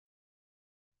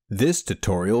This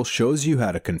tutorial shows you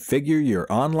how to configure your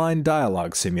online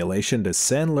dialogue simulation to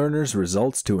send learners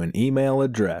results to an email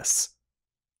address.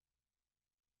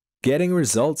 Getting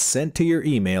results sent to your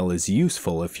email is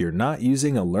useful if you're not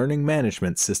using a learning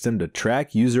management system to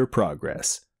track user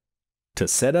progress. To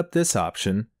set up this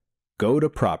option, go to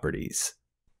Properties.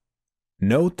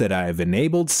 Note that I have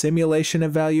enabled simulation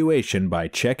evaluation by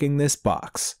checking this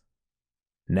box.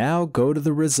 Now go to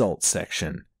the Results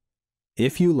section.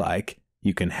 If you like,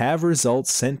 you can have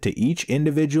results sent to each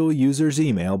individual user's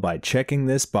email by checking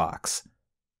this box.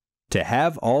 To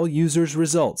have all users'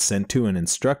 results sent to an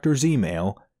instructor's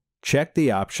email, check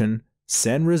the option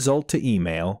Send Result to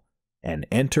Email and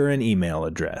enter an email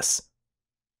address.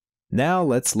 Now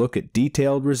let's look at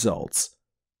detailed results.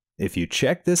 If you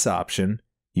check this option,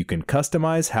 you can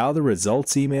customize how the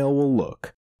results email will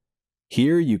look.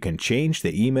 Here you can change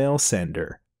the email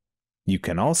sender. You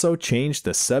can also change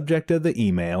the subject of the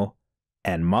email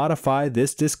and modify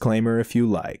this disclaimer if you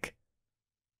like.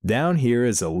 Down here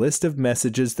is a list of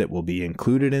messages that will be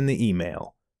included in the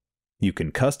email. You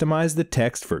can customize the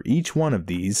text for each one of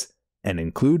these and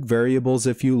include variables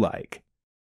if you like.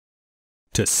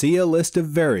 To see a list of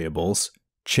variables,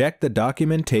 check the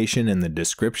documentation in the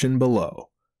description below.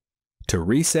 To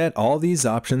reset all these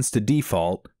options to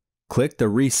default, click the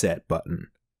Reset button.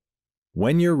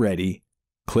 When you're ready,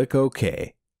 click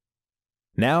OK.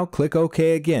 Now click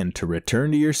OK again to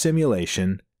return to your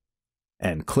simulation,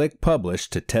 and click Publish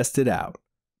to test it out.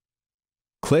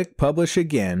 Click Publish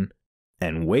again,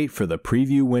 and wait for the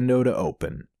preview window to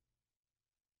open.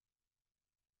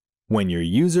 When your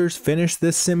users finish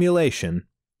this simulation,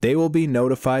 they will be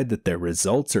notified that their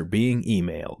results are being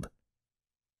emailed.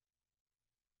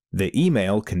 The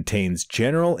email contains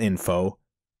general info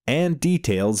and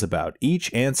details about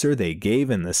each answer they gave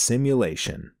in the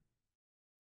simulation.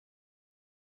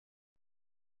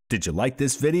 Did you like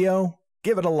this video?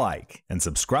 Give it a like and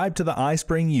subscribe to the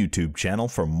iSpring YouTube channel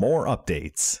for more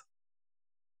updates.